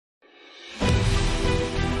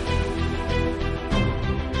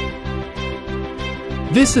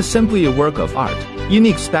This is simply a work of art.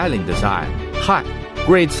 Unique styling design,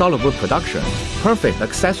 great solid wood production, perfect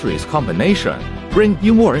accessories combination, bring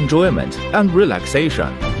you more enjoyment and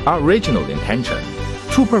relaxation. Our original intention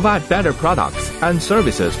to provide better products and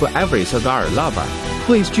services for every cigar lover.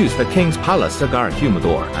 Please choose the King's Palace Cigar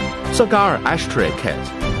Humidor and Cigar Ashtray Kit.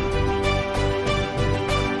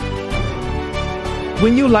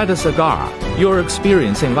 When you light a cigar, you're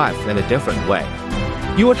experiencing life in a different way.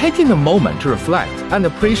 You are taking a moment to reflect and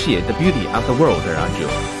appreciate the beauty of the world around you.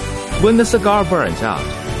 When the cigar burns out,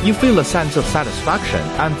 you feel a sense of satisfaction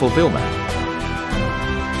and fulfillment.